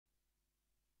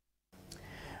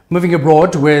Moving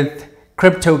abroad with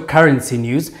cryptocurrency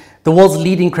news, the world's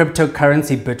leading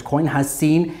cryptocurrency Bitcoin has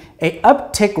seen an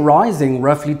uptick rising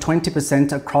roughly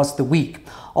 20% across the week.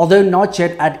 Although not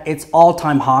yet at its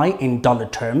all-time high in dollar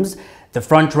terms, the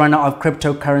front-runner of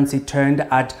cryptocurrency turned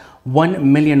at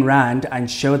 1 million rand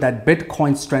and showed that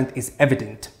Bitcoin's strength is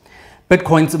evident.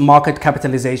 Bitcoin's market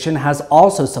capitalization has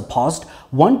also surpassed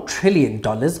 $1 trillion,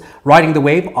 riding the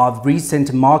wave of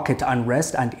recent market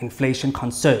unrest and inflation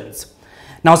concerns.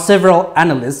 Now, several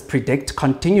analysts predict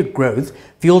continued growth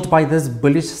fueled by this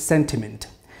bullish sentiment.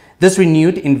 This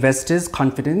renewed investors'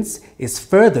 confidence is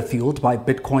further fueled by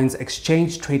Bitcoin's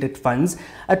exchange-traded funds,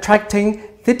 attracting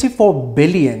 $34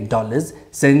 billion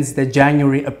since the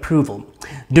January approval.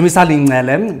 Dumisani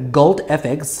Ngcele, Gold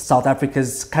FX, South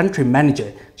Africa's country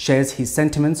manager, shares his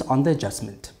sentiments on the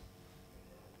adjustment.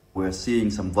 We're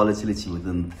seeing some volatility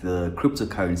within the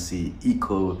cryptocurrency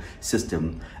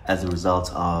ecosystem as a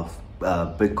result of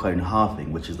Bitcoin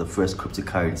halving, which is the first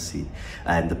cryptocurrency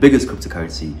and the biggest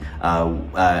cryptocurrency,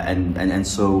 and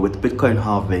so with Bitcoin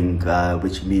halving,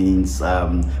 which means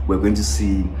we're going to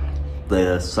see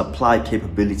the supply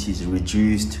capabilities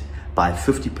reduced by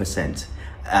 50%,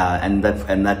 and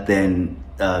that then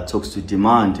talks to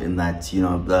demand, in that, you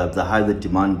know, the higher the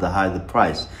demand, the higher the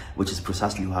price, which is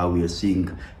precisely how we are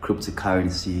seeing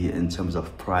cryptocurrency in terms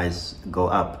of price go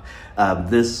up.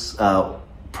 This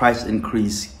price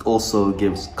increase also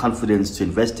gives confidence to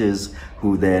investors,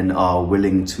 who then are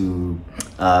willing to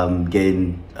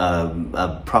gain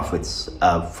profits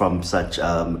from such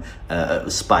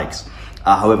spikes.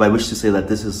 However, I wish to say that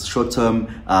this is short term,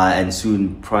 and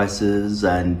soon prices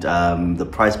and the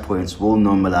price points will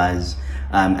normalize,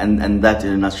 and that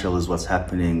in a nutshell is what's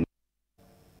happening.